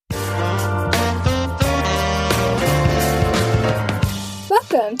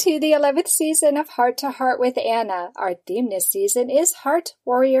Welcome to the 11th season of Heart to Heart with Anna. Our theme this season is Heart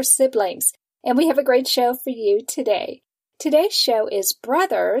Warrior Siblings, and we have a great show for you today. Today's show is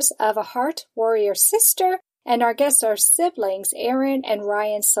Brothers of a Heart Warrior Sister, and our guests are siblings Aaron and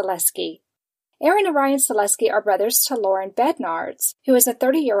Ryan Selesky. Aaron and Ryan Selesky are brothers to Lauren Bednarz, who is a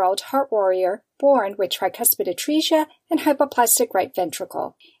 30-year-old heart warrior born with tricuspid atresia and hypoplastic right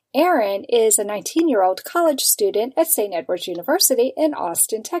ventricle. Aaron is a 19-year-old college student at St. Edward's University in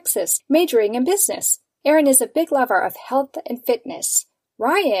Austin, Texas, majoring in business. Aaron is a big lover of health and fitness.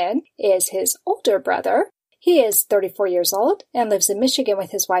 Ryan is his older brother. He is 34 years old and lives in Michigan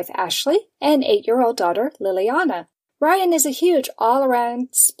with his wife Ashley and 8-year-old daughter Liliana. Ryan is a huge all-around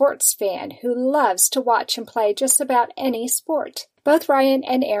sports fan who loves to watch and play just about any sport. Both Ryan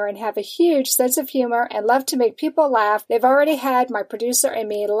and Aaron have a huge sense of humor and love to make people laugh. They've already had my producer and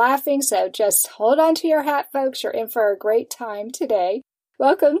me laughing, so just hold on to your hat, folks. You're in for a great time today.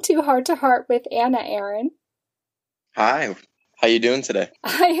 Welcome to Heart to Heart with Anna, Aaron. Hi. How you doing today?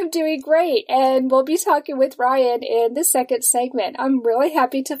 I am doing great, and we'll be talking with Ryan in the second segment. I'm really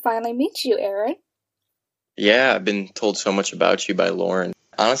happy to finally meet you, Aaron. Yeah, I've been told so much about you by Lauren.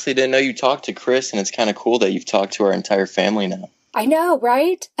 Honestly, didn't know you talked to Chris, and it's kind of cool that you've talked to our entire family now. I know,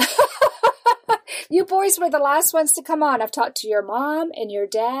 right? You boys were the last ones to come on. I've talked to your mom and your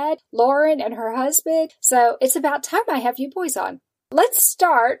dad, Lauren and her husband, so it's about time I have you boys on. Let's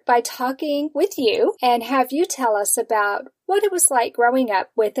start by talking with you and have you tell us about what it was like growing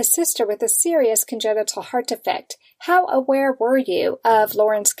up with a sister with a serious congenital heart defect. How aware were you of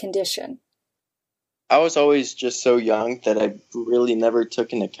Lauren's condition? I was always just so young that I really never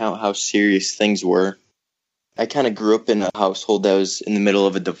took into account how serious things were. I kind of grew up in a household that was in the middle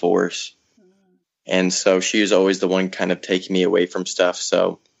of a divorce. And so she was always the one kind of taking me away from stuff.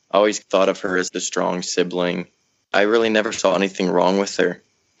 So I always thought of her as the strong sibling. I really never saw anything wrong with her.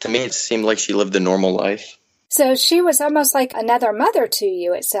 To me, it seemed like she lived a normal life. So she was almost like another mother to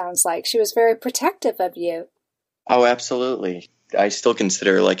you, it sounds like. She was very protective of you. Oh, absolutely. I still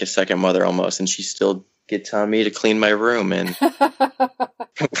consider her like a second mother almost, and she still gets on me to clean my room and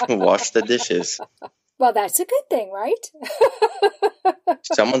wash the dishes. Well, that's a good thing, right?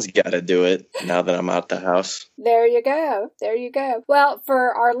 Someone's got to do it now that I'm out the house. There you go. There you go. Well,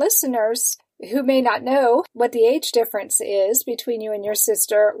 for our listeners who may not know what the age difference is between you and your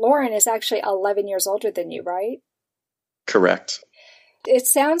sister, Lauren is actually 11 years older than you, right? Correct. It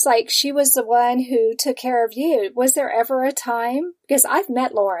sounds like she was the one who took care of you. Was there ever a time? Because I've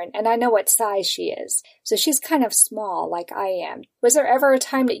met Lauren and I know what size she is. So she's kind of small like I am. Was there ever a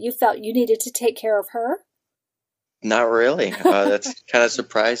time that you felt you needed to take care of her? Not really. That's kind of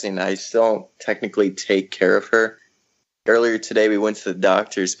surprising. I still don't technically take care of her. Earlier today we went to the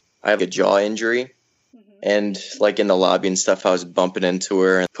doctor's. I have a jaw injury. And like in the lobby and stuff, I was bumping into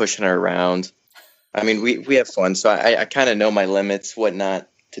her and pushing her around. I mean, we have fun, so I kind of know my limits, what not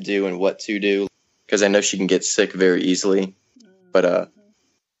to do and what to do, because I know she can get sick very easily. But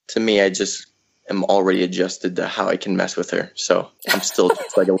to me, I just am already adjusted to how I can mess with her, so I'm still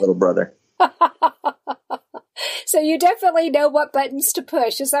just like a little brother. So you definitely know what buttons to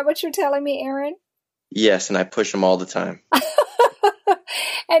push. Is that what you're telling me, Aaron? Yes, and I push them all the time.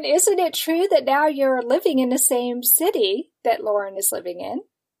 And isn't it true that now you're living in the same city that Lauren is living in?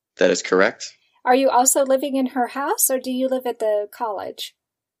 That is correct. Are you also living in her house, or do you live at the college?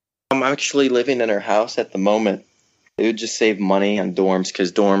 I'm actually living in her house at the moment. It would just save money on dorms,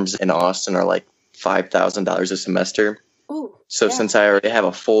 because dorms in Austin are like $5,000 a semester. Ooh, so yeah. Since I already have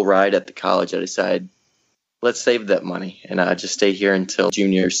a full ride at the college, I decided, let's save that money and just stay here until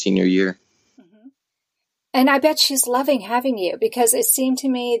junior or senior year. And I bet she's loving having you, because it seemed to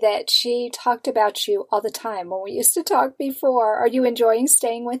me that she talked about you all the time when we used to talk before. Are you enjoying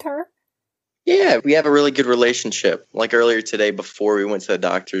staying with her? Yeah, we have a really good relationship. Like earlier today, before we went to the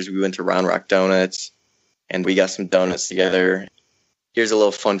doctors, we went to Round Rock Donuts, and we got some donuts together. Here's a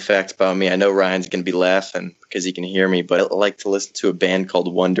little fun fact about me. I know Ryan's going to be laughing because he can hear me, but I like to listen to a band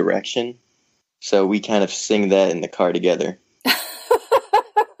called One Direction. So we kind of sing that in the car together.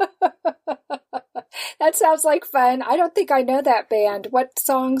 That sounds like fun. I don't think I know that band. What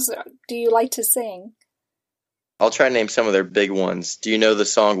songs do you like to sing? I'll try to name some of their big ones. Do you know the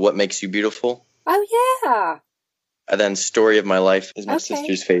song What Makes You Beautiful? Oh, yeah. And then Story of My Life is my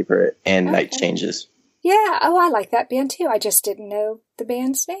sister's favorite, and Night Changes. Yeah. Oh, I like that band too. I just didn't know the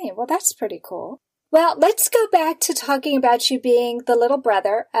band's name. Well, that's pretty cool. Well, let's go back to talking about you being the little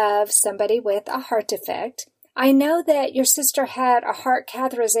brother of somebody with a heart defect. I know that your sister had a heart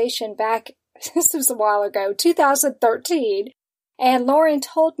catheterization back, this was a while ago, 2013. And Lauren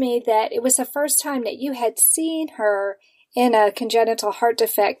told me that it was the first time that you had seen her in a congenital heart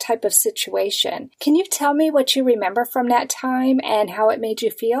defect type of situation. Can you tell me what you remember from that time and how it made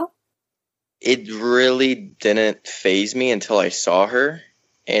you feel? It really didn't faze me until I saw her.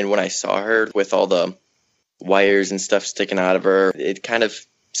 And when I saw her with all the wires and stuff sticking out of her, it kind of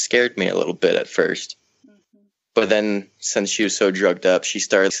scared me a little bit at first. But then, since she was so drugged up, she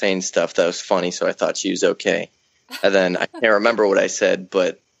started saying stuff that was funny, so I thought she was okay. And then, I can't remember what I said,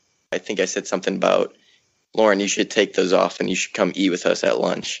 but I think I said something about, Lauren, you should take those off and you should come eat with us at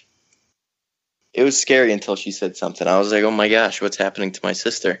lunch. It was scary until she said something. I was like, oh my gosh, what's happening to my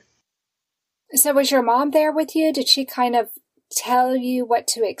sister? So was your mom there with you? Did she kind of tell you what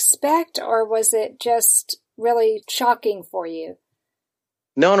to expect, or was it just really shocking for you?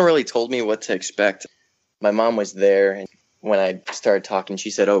 No one really told me what to expect. My mom was there, and when I started talking,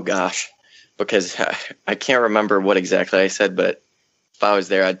 she said, oh gosh, because I can't remember what exactly I said, but if I was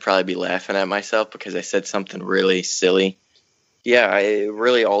there, I'd probably be laughing at myself because I said something really silly. Yeah, it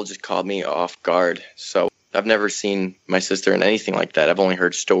really all just caught me off guard. So I've never seen my sister in anything like that. I've only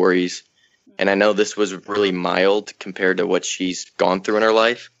heard stories, and I know this was really mild compared to what she's gone through in her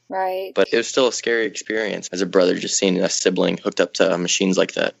life. Right. But it was still a scary experience as a brother, just seeing a sibling hooked up to machines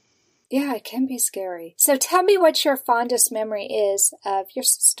like that. Yeah, it can be scary. So tell me what your fondest memory is of your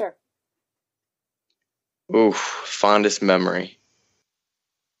sister. Ooh, fondest memory.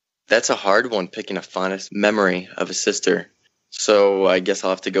 That's a hard one, picking a fondest memory of a sister. So I guess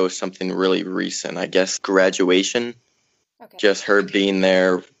I'll have to go with something really recent. I guess graduation. Okay. Just her being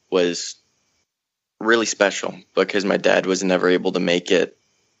there was really special because my dad was never able to make it.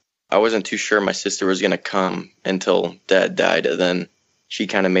 I wasn't too sure my sister was going to come until Dad died, and then she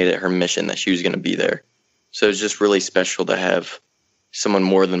kind of made it her mission that she was going to be there. So it was just really special to have someone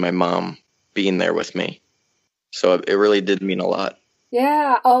more than my mom being there with me. So it really did mean a lot.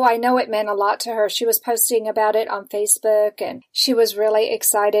 Yeah. Oh, I know it meant a lot to her. She was posting about it on Facebook, and she was really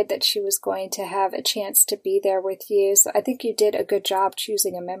excited that she was going to have a chance to be there with you. So I think you did a good job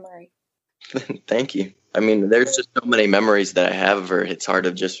choosing a memory. Thank you. I mean, there's just so many memories that I have of her. It's hard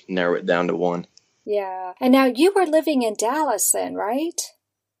to just narrow it down to one. Yeah. And now you were living in Dallas then, right?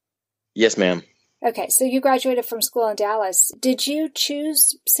 Yes, ma'am. Okay, so you graduated from school in Dallas. Did you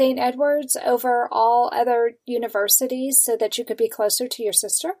choose St. Edward's over all other universities so that you could be closer to your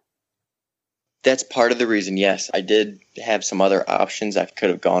sister? That's part of the reason, yes. I did have some other options I could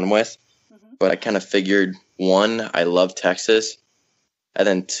have gone with, but I kind of figured, one, I love Texas, and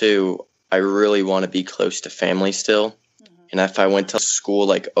then two, I really want to be close to family still. And if I went to school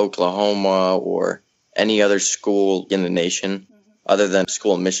like Oklahoma or any other school in the nation, other than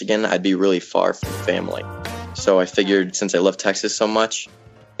school in Michigan, I'd be really far from family. So I figured since I love Texas so much,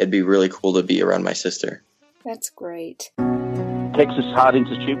 it'd be really cool to be around my sister. That's great. Texas Heart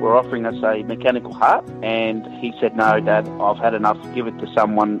Institute were offering us a mechanical heart, and he said, no, Dad, I've had enough. Give it to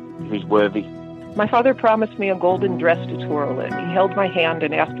someone who's worthy. My father promised me a golden dress to twirl in. He held my hand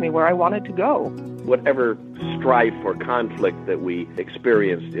and asked me where I wanted to go. Whatever strife or conflict that we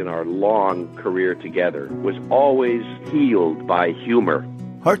experienced in our long career together was always healed by humor.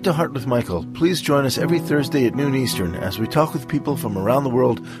 Heart to Heart with Michael. Please join us every Thursday at noon Eastern as we talk with people from around the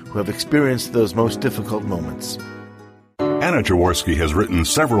world who have experienced those most difficult moments. Anna Jaworski has written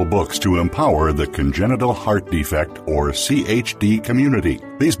several books to empower the congenital heart defect, or CHD, community.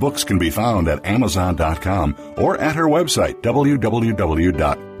 These books can be found at Amazon.com or at her website,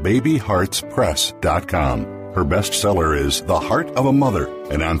 www.babyheartspress.com. Her bestseller is The Heart of a Mother,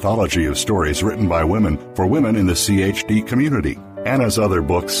 an anthology of stories written by women for women in the CHD community. Anna's other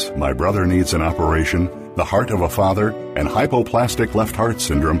books, My Brother Needs an Operation, The Heart of a Father, and Hypoplastic Left Heart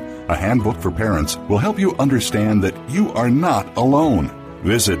Syndrome, a handbook for parents, will help you understand that you are not alone.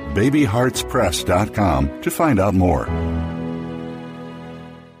 Visit babyheartspress.com to find out more.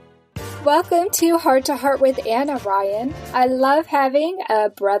 Welcome to Heart with Anna, Ryan. I love having a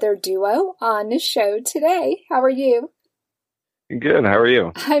brother duo on the show today. How are you? Good. How are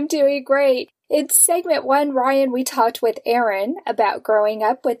you? I'm doing great. In segment 1, Ryan, we talked with Aaron about growing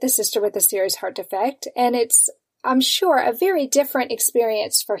up with a sister with a serious heart defect, and it's, I'm sure, a very different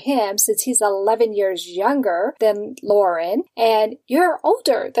experience for him since he's 11 years younger than Lauren, and you're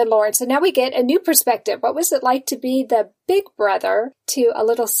older than Lauren. So now we get a new perspective. What was it like to be the big brother to a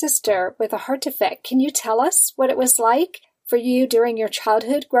little sister with a heart defect? Can you tell us what it was like for you during your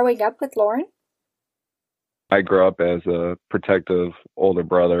childhood growing up with Lauren? I grew up as a protective older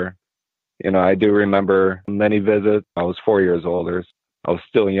brother. You know, I do remember many visits. I was 4 years older. I was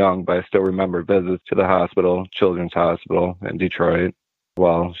still young, but I still remember visits to the hospital, Children's Hospital in Detroit,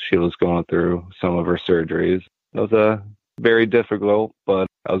 while she was going through some of her surgeries. It was very difficult, but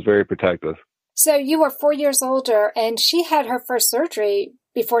I was very protective. So you were 4 years older, and she had her first surgery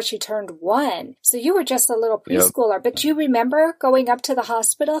before she turned 1. So you were just a little preschooler. Yep. But do you remember going up to the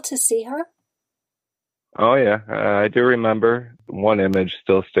hospital to see her? Oh, yeah. I do remember. One image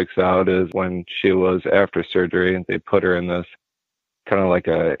still sticks out is when she was after surgery, and they put her in this kind of like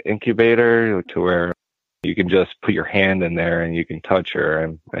a incubator to where you can just put your hand in there and you can touch her.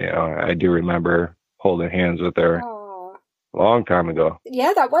 And I do remember holding hands with her. A long time ago.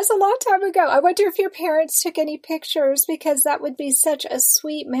 Yeah, that was a long time ago. I wonder if your parents took any pictures, because that would be such a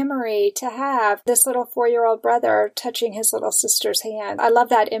sweet memory to have, this little 4-year-old brother touching his little sister's hand. I love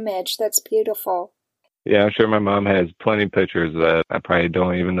that image. That's beautiful. Yeah, I'm sure my mom has plenty of pictures that I probably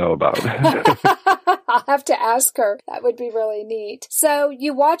don't even know about. I'll have to ask her. That would be really neat. So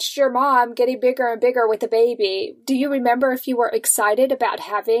you watched your mom getting bigger and bigger with the baby. Do you remember if you were excited about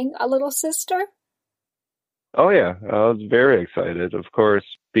having a little sister? Oh, yeah. I was very excited. Of course,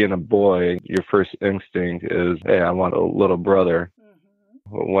 being a boy, your first instinct is, hey, I want a little brother.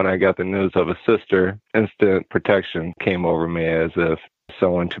 Mm-hmm. When I got the news of a sister, instant protection came over me, as if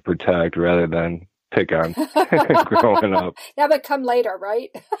someone to protect rather than pick on growing up. That would come later, right?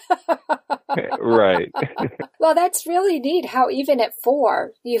 Right. Well, that's really neat how even at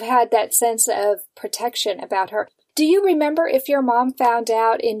 4, you've had that sense of protection about her. Do you remember if your mom found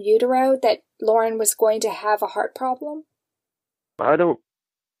out in utero that Lauren was going to have a heart problem? I don't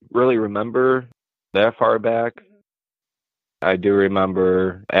really remember that far back. Mm-hmm. I do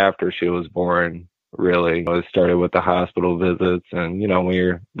remember after she was born, really. It started with the hospital visits, and, when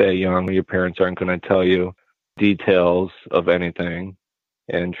you're that young, your parents aren't going to tell you details of anything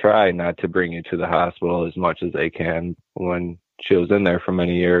and try not to bring you to the hospital as much as they can. When she was in there for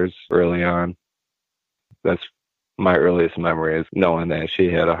many years early on, that's my earliest memory, is knowing that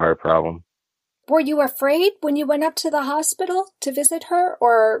she had a heart problem. Were you afraid when you went up to the hospital to visit her,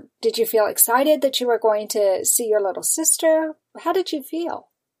 or did you feel excited that you were going to see your little sister? How did you feel?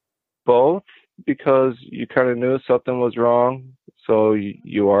 Both, because you kind of knew something was wrong. So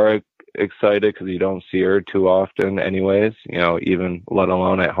you are excited because you don't see her too often anyways, even let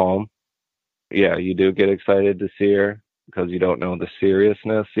alone at home. Yeah, you do get excited to see her because you don't know the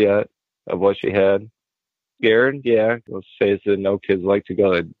seriousness yet of what she had. Scared, yeah. Let's face it, no kids like to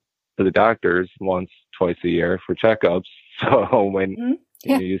go to the doctors once, twice a year for checkups. So when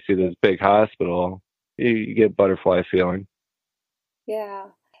you see this big hospital, you get butterfly feeling. Yeah.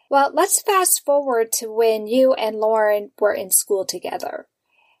 Well, let's fast forward to when you and Lauren were in school together.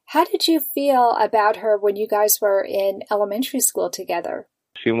 How did you feel about her when you guys were in elementary school together?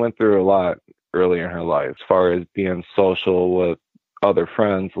 She went through a lot early in her life, as far as being social with other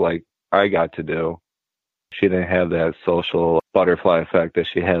friends like I got to do. She didn't have that social butterfly effect that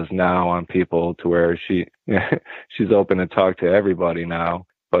she has now on people, to where she's open to talk to everybody now.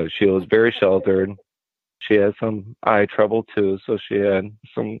 But she was very sheltered. She had some eye trouble too, so she had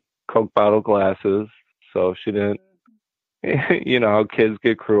some Coke bottle glasses. So she didn't, how kids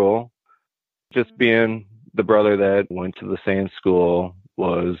get cruel. Just being the brother that went to the same school,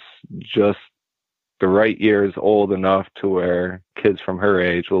 was just the right years old enough to where kids from her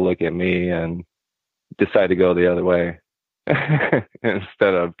age will look at me and decide to go the other way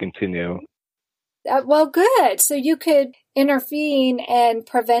instead of continue. Well, good. So you could intervene and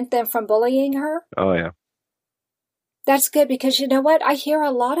prevent them from bullying her? Oh, yeah. That's good, because you know what? I hear a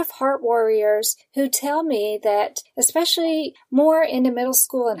lot of heart warriors who tell me that, especially more in the middle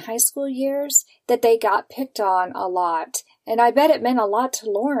school and high school years, that they got picked on a lot. And I bet it meant a lot to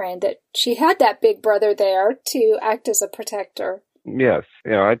Lauren that she had that big brother there to act as a protector. Yes.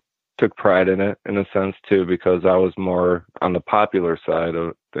 I took pride in it in a sense too, because I was more on the popular side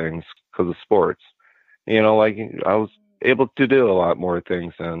of things because of sports. I was able to do a lot more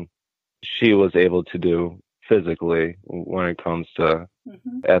things than she was able to do physically when it comes to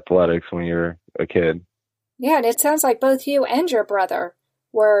athletics when you're a kid. Yeah, and it sounds like both you and your brother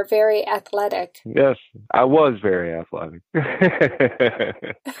were very athletic. Yes, I was very athletic.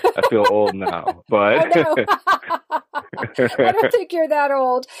 I feel old now, but I know. I don't think you're that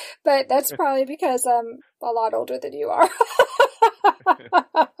old, but that's probably because I'm a lot older than you are.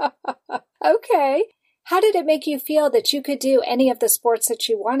 Okay. How did it make you feel that you could do any of the sports that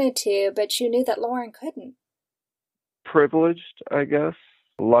you wanted to, but you knew that Lauren couldn't? Privileged, I guess.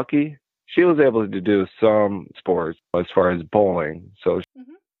 Lucky. She was able to do some sports as far as bowling. So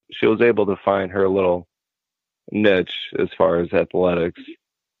she was able to find her little niche as far as athletics.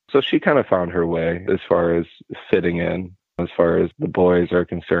 So she kind of found her way as far as fitting in, as far as the boys are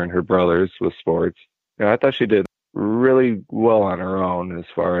concerned, her brothers with sports. I thought she did really well on her own as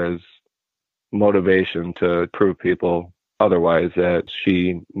far as motivation to prove people otherwise that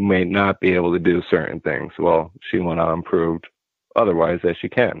she may not be able to do certain things. Well, she went out and proved otherwise that she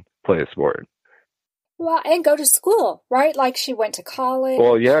can play a sport. Well, and go to school, right? Like she went to college.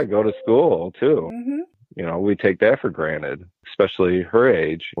 Well, yeah, go to school too. Mm-hmm. You know, we take that for granted, especially her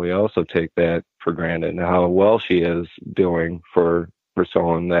age. We also take that for granted and how well she is doing for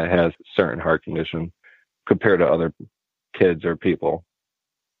someone that has certain heart condition compared to other kids or people.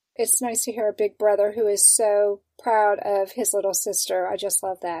 It's nice to hear a big brother who is so proud of his little sister. I just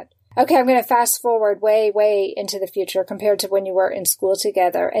love that. Okay, I'm going to fast forward way, way into the future compared to when you were in school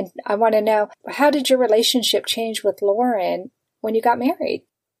together. And I want to know, how did your relationship change with Lauren when you got married?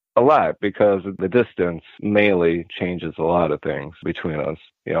 A lot, because the distance mainly changes a lot of things between us.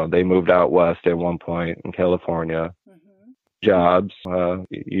 You know, they moved out west at one point in California. Mm-hmm. Jobs,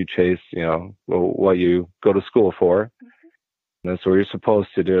 you chase, you know, what you go to school for. Mm-hmm. That's what you're supposed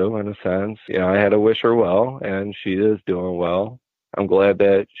to do, in a sense. You know, I had to wish her well, and she is doing well. I'm glad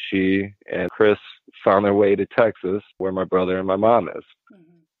that she and Chris found their way to Texas, where my brother and my mom is.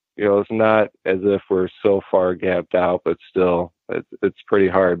 Mm-hmm. You know, it's not as if we're so far gapped out, but still, it's pretty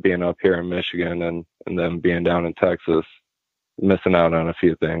hard being up here in Michigan and then being down in Texas, missing out on a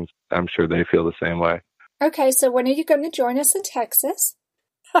few things. I'm sure they feel the same way. Okay, so when are you going to join us in Texas?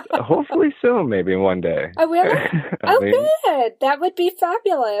 Hopefully soon, maybe one day. Oh, really? Good. That would be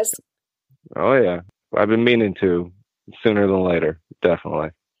fabulous. Oh, yeah. I've been meaning to sooner than later,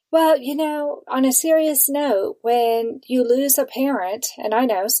 definitely. Well, you know, on a serious note, when you lose a parent, and I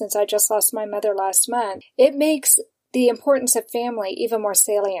know since I just lost my mother last month, it makes the importance of family even more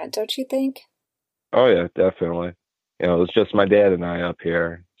salient, don't you think? Oh, yeah, definitely. You know, it's just my dad and I up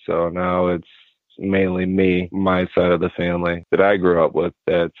here. So now it's mainly me, my side of the family that I grew up with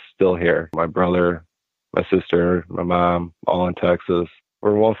that's still here. My brother, my sister, my mom, all in Texas.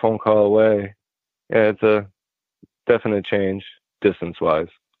 We're one phone call away. Yeah, it's a definite change distance-wise.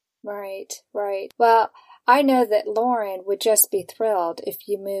 Right, right. Well, I know that Lauren would just be thrilled if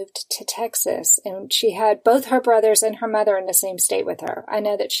you moved to Texas and she had both her brothers and her mother in the same state with her. I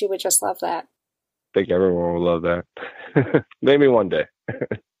know that she would just love that. I think everyone will love that. Maybe one day.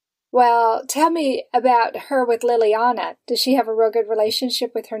 Well, tell me about her with Liliana. Does she have a real good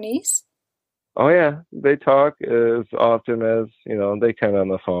relationship with her niece? Oh, yeah. They talk as often as, you know, they can on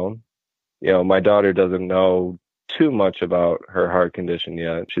the phone. You know, my daughter doesn't know too much about her heart condition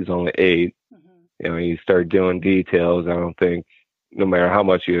yet. She's only 8. Mm-hmm. You know, you start doing details, I don't think, no matter how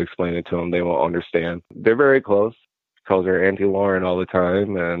much you explain it to them, they won't understand. They're very close. She calls her Auntie Lauren all the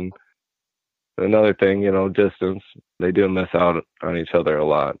time. And another thing, you know, distance. They do miss out on each other a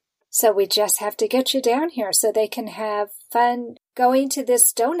lot. So we just have to get you down here so they can have fun going to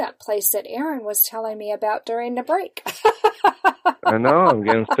this donut place that Aaron was telling me about during the break. I know, I'm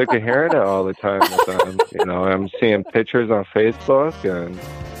getting sick of hearing it all the time with them. You know, I'm seeing pictures on Facebook, and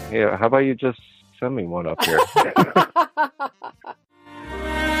yeah, how about you just send me one up here?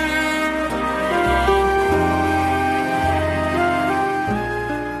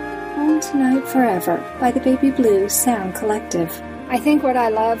 Home Tonight Forever by the Baby Blue Sound Collective. I think what I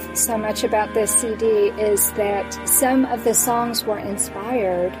love so much about this CD is that some of the songs were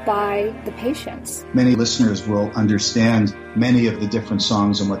inspired by the patients. Many listeners will understand many of the different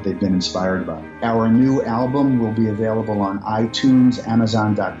songs and what they've been inspired by. Our new album will be available on iTunes,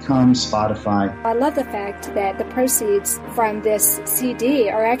 Amazon.com, Spotify. I love the fact that the proceeds from this CD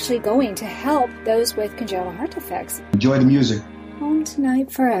are actually going to help those with congenital heart defects. Enjoy the music. Home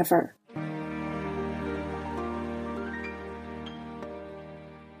Tonight Forever.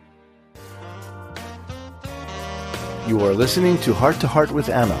 You are listening to Heart with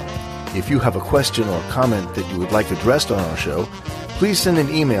Anna. If you have a question or comment that you would like addressed on our show, please send an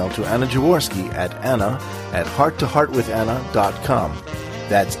email to Anna Jaworski at anna@hearttoheartwithanna.com.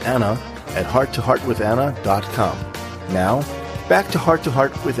 That's anna@hearttoheartwithanna.com. Now, back to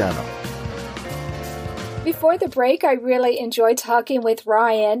Heart with Anna. Before the break, I really enjoyed talking with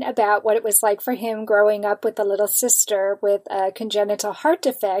Ryan about what it was like for him growing up with a little sister with a congenital heart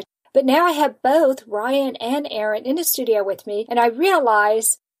defect. But now I have both Ryan and Aaron in the studio with me, and I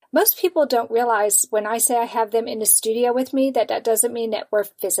realize most people don't realize when I say I have them in the studio with me that doesn't mean that we're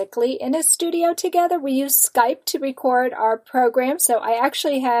physically in a studio together. We use Skype to record our program, so I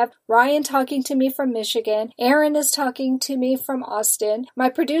actually have Ryan talking to me from Michigan. Aaron is talking to me from Austin. My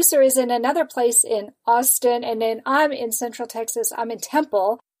producer is in another place in Austin, and then I'm in Central Texas. I'm in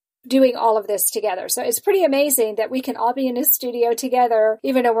Temple, doing all of this together. So it's pretty amazing that we can all be in a studio together,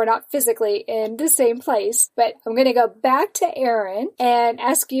 even though we're not physically in the same place. But I'm going to go back to Aaron and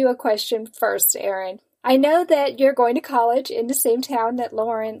ask you a question first, Aaron. I know that you're going to college in the same town that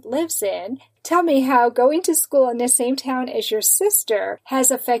Lauren lives in. Tell me how going to school in the same town as your sister has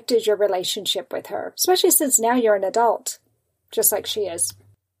affected your relationship with her, especially since now you're an adult, just like she is.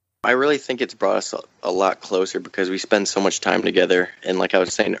 I really think it's brought us a lot closer because we spend so much time together. And like I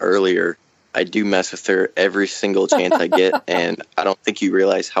was saying earlier, I do mess with her every single chance I get, and I don't think you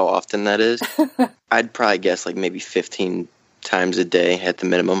realize how often that is. I'd probably guess like maybe 15 times a day at the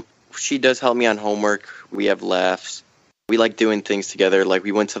minimum. She does help me on homework. We have laughs. We like doing things together. Like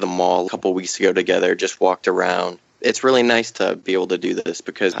we went to the mall a couple weeks ago together, just walked around. It's really nice to be able to do this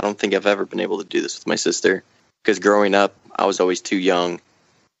because I don't think I've ever been able to do this with my sister. Because growing up, I was always too young.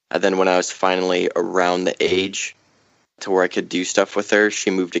 And then when I was finally around the age to where I could do stuff with her, she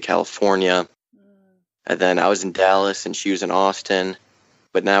moved to California. And then I was in Dallas and she was in Austin.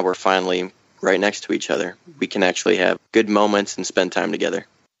 But now we're finally right next to each other. We can actually have good moments and spend time together.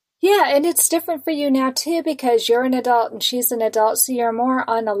 Yeah, and it's different for you now, too, because you're an adult and she's an adult, so you're more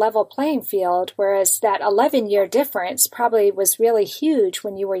on a level playing field, whereas that 11-year difference probably was really huge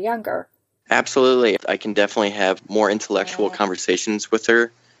when you were younger. Absolutely. I can definitely have more intellectual conversations with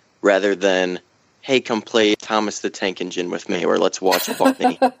her rather than, hey, come play Thomas the Tank Engine with me, or let's watch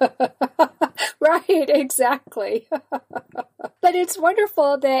Barney. Right, exactly. But it's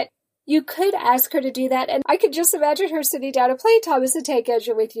wonderful that you could ask her to do that, and I could just imagine her sitting down and play Thomas the Tank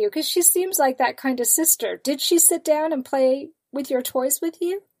Engine with you, because she seems like that kind of sister. Did she sit down and play with your toys with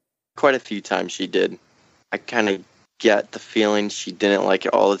you? Quite a few times she did. I kind of get the feeling she didn't like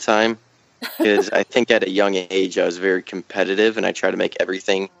it all the time, because I think at a young age I was very competitive, and I tried to make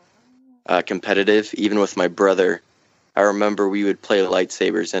everything competitive, even with my brother. I remember we would play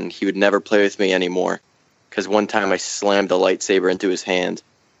lightsabers, and he would never play with me anymore, because one time I slammed a lightsaber into his hand.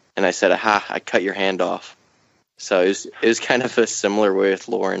 And I said, aha, I cut your hand off. So it was kind of a similar way with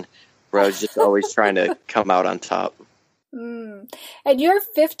Lauren, where I was just always trying to come out on top. And you're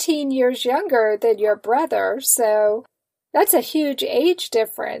 15 years younger than your brother, so that's a huge age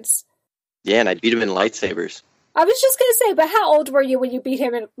difference. Yeah, and I beat him in lightsabers. I was just going to say, but how old were you when you beat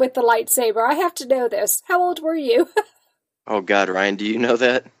him with the lightsaber? I have to know this. How old were you? Oh, God, Ryan, do you know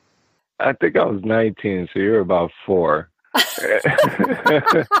that? I think I was 19, so you were about 4.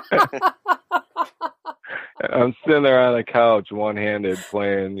 I'm sitting there on the couch, one-handed,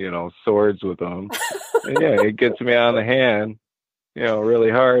 playing, swords with him. And yeah, he gets me on the hand, really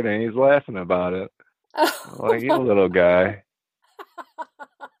hard, and he's laughing about it. Like, you little guy.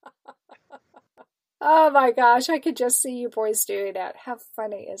 Oh my gosh, I could just see you boys doing that. How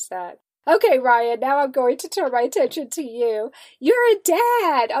funny is that? Okay, Ryan, now I'm going to turn my attention to you. You're a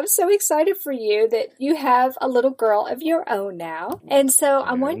dad. I'm so excited for you that you have a little girl of your own now. And so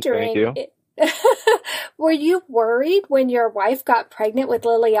I'm wondering, were you worried when your wife got pregnant with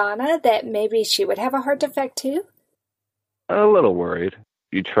Liliana that maybe she would have a heart defect too? A little worried.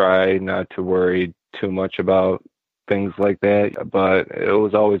 You try not to worry too much about things like that, but it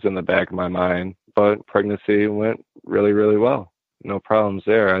was always in the back of my mind. But pregnancy went really, really well. No problems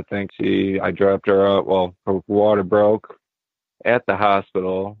there. I think I dropped her out. Well, her water broke at the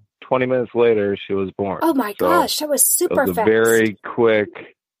hospital. 20 minutes later, she was born. Oh my gosh, that was super fast. Very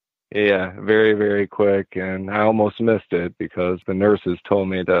quick. Yeah, very, very quick. And I almost missed it because the nurses told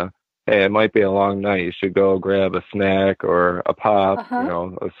me hey, it might be a long night. You should go grab a snack or a pop,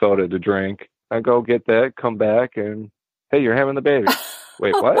 a soda to drink. I go get that, come back, and hey, you're having the baby.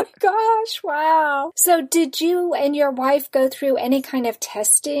 Wait, what? Oh my gosh, wow. So did you and your wife go through any kind of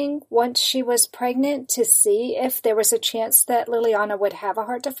testing once she was pregnant to see if there was a chance that Liliana would have a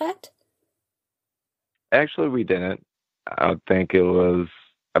heart defect? Actually, we didn't. I think it was,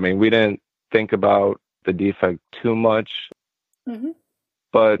 we didn't think about the defect too much. Mm-hmm.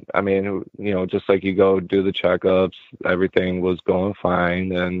 But, just like you go do the checkups, everything was going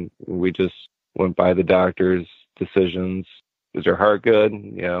fine, and we just went by the doctor's decisions. Is her heart good?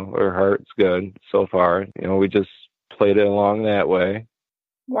 Her heart's good so far. We just played it along that way.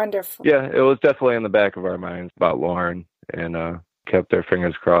 Wonderful. Yeah, it was definitely in the back of our minds about Lauren, and kept our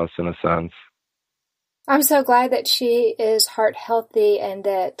fingers crossed in a sense. I'm so glad that she is heart healthy and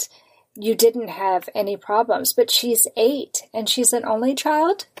that you didn't have any problems. But she's 8 and she's an only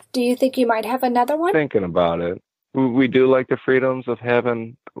child. Do you think you might have another one? Thinking about it. We do like the freedoms of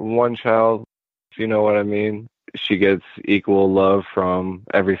having one child, if you know what I mean. She gets equal love from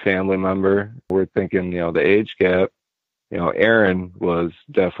every family member. We're thinking, the age gap. Aaron was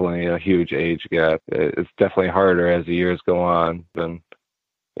definitely a huge age gap. It's definitely harder as the years go on than,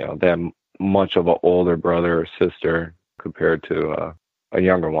 that much of an older brother or sister compared to a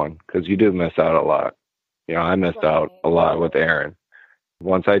younger one, because you do miss out a lot. I missed out a lot with Aaron.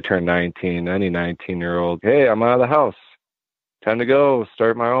 Once I turned 19, any 19-year-old, hey, I'm out of the house. time to go,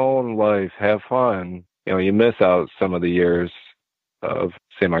 start my own life, have fun. You know, you miss out some of the years of,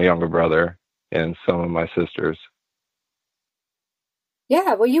 say, my younger brother and some of my sisters.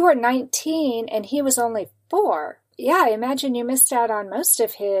 Yeah, well, you were 19 and he was only 4. Yeah, I imagine you missed out on most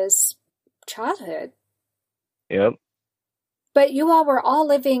of his childhood. Yep. But you all were all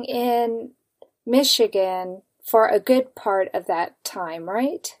living in Michigan for a good part of that time,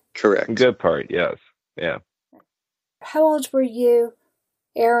 right? Correct. Good part, yes. Yeah. How old were you,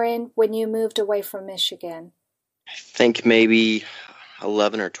 Aaron, when you moved away from Michigan? I think maybe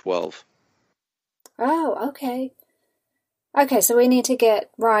 11 or 12. Oh, okay. Okay, so we need to get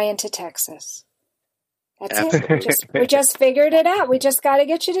Ryan to Texas. That's it. We just figured it out. We just got to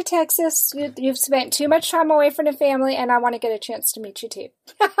get you to Texas. You've spent too much time away from the family, and I want to get a chance to meet you too.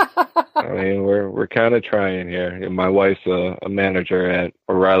 I mean, we're kind of trying here. My wife's a manager at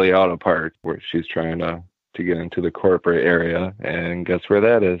O'Reilly Auto Parts, where she's trying to get into the corporate area, and guess where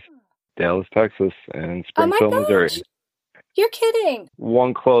that is? Dallas, Texas, and Springfield, Missouri. You're kidding.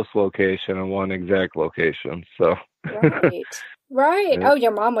 One close location and one exact location. So. Right. Oh,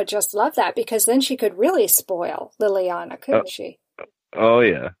 your mom would just love that because then she could really spoil Liliana, couldn't she? Oh,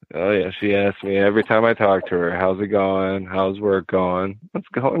 yeah. She asks me every time I talk to her, how's it going? How's work going? It's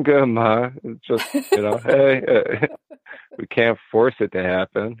going good, Ma. It's just, hey, we can't force it to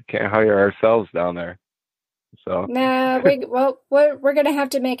happen. Can't hire ourselves down there. So. No, we're going to have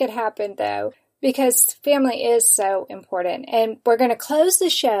to make it happen, though, because family is so important. And we're going to close the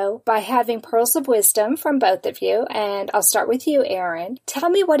show by having pearls of wisdom from both of you. And I'll start with you, Aaron. Tell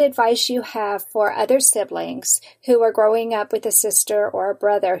me what advice you have for other siblings who are growing up with a sister or a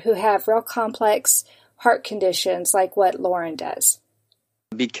brother who have real complex heart conditions like what Lauren does.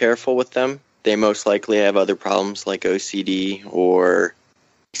 Be careful with them. They most likely have other problems like OCD or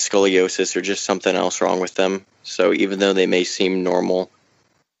scoliosis or just something else wrong with them. So even though they may seem normal,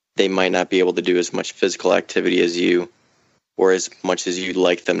 they might not be able to do as much physical activity as you or as much as you'd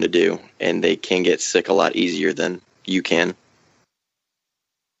like them to do, and they can get sick a lot easier than you can.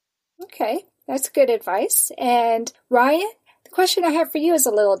 Okay, that's good advice. And Ryan, the question I have for you is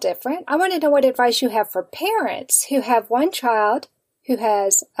a little different. I want to know what advice you have for parents who have one child who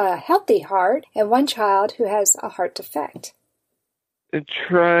has a healthy heart and one child who has a heart defect.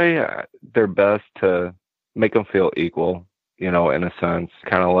 Try their best to make them feel equal. In a sense,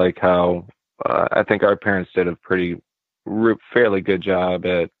 kind of like how I think our parents did a fairly good job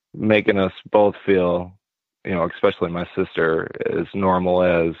at making us both feel, especially my sister, as normal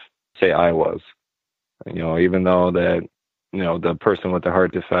as, say, I was. Even though that, the person with the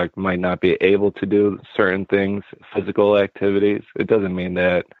heart defect might not be able to do certain things, physical activities, it doesn't mean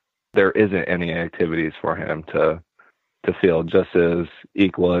that there isn't any activities for him to feel just as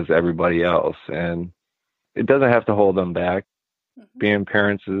equal as everybody else. And it doesn't have to hold them back. Mm-hmm. Being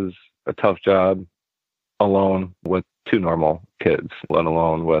parents is a tough job alone with 2 normal kids, let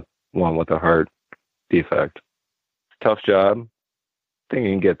alone with one with a heart defect. Tough job. I think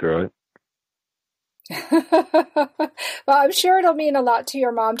you can get through it. Well, I'm sure it'll mean a lot to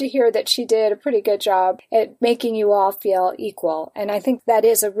your mom to hear that she did a pretty good job at making you all feel equal. And I think that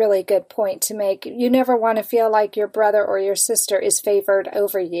is a really good point to make. You never want to feel like your brother or your sister is favored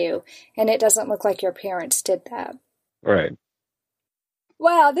over you. And it doesn't look like your parents did that. Right.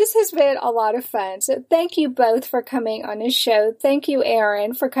 Wow, this has been a lot of fun. So thank you both for coming on the show. Thank you,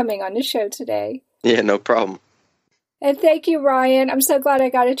 Aaron, for coming on the show today. Yeah, no problem. And thank you, Ryan. I'm so glad I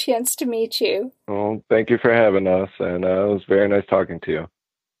got a chance to meet you. Well, thank you for having us, and it was very nice talking to you.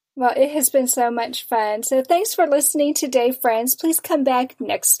 Well, it has been so much fun. So thanks for listening today, friends. Please come back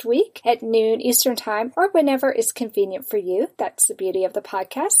next week at noon Eastern Time or whenever is convenient for you. That's the beauty of the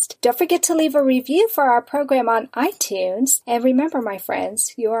podcast. Don't forget to leave a review for our program on iTunes. And remember, my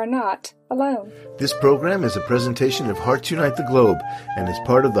friends, you are not alone. This program is a presentation of Hearts Unite the Globe and is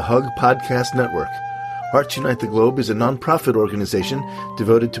part of the Hug Podcast Network. Hearts Unite the Globe is a non-profit organization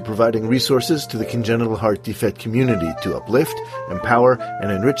devoted to providing resources to the congenital heart defect community to uplift, empower,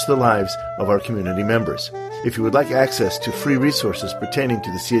 and enrich the lives of our community members. If you would like access to free resources pertaining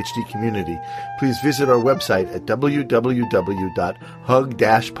to the CHD community, please visit our website at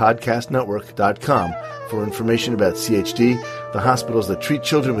www.hug-podcastnetwork.com for information about CHD, the hospitals that treat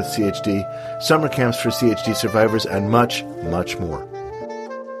children with CHD, summer camps for CHD survivors, and much, much more.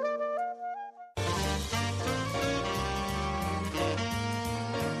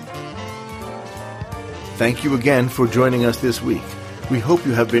 Thank you again for joining us this week. We hope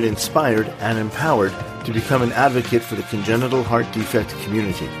you have been inspired and empowered to become an advocate for the congenital heart defect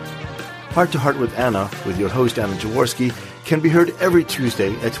community. Heart to Heart with Anna, with your host Anna Jaworski, can be heard every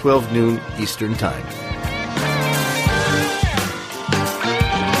Tuesday at 12 noon Eastern Time.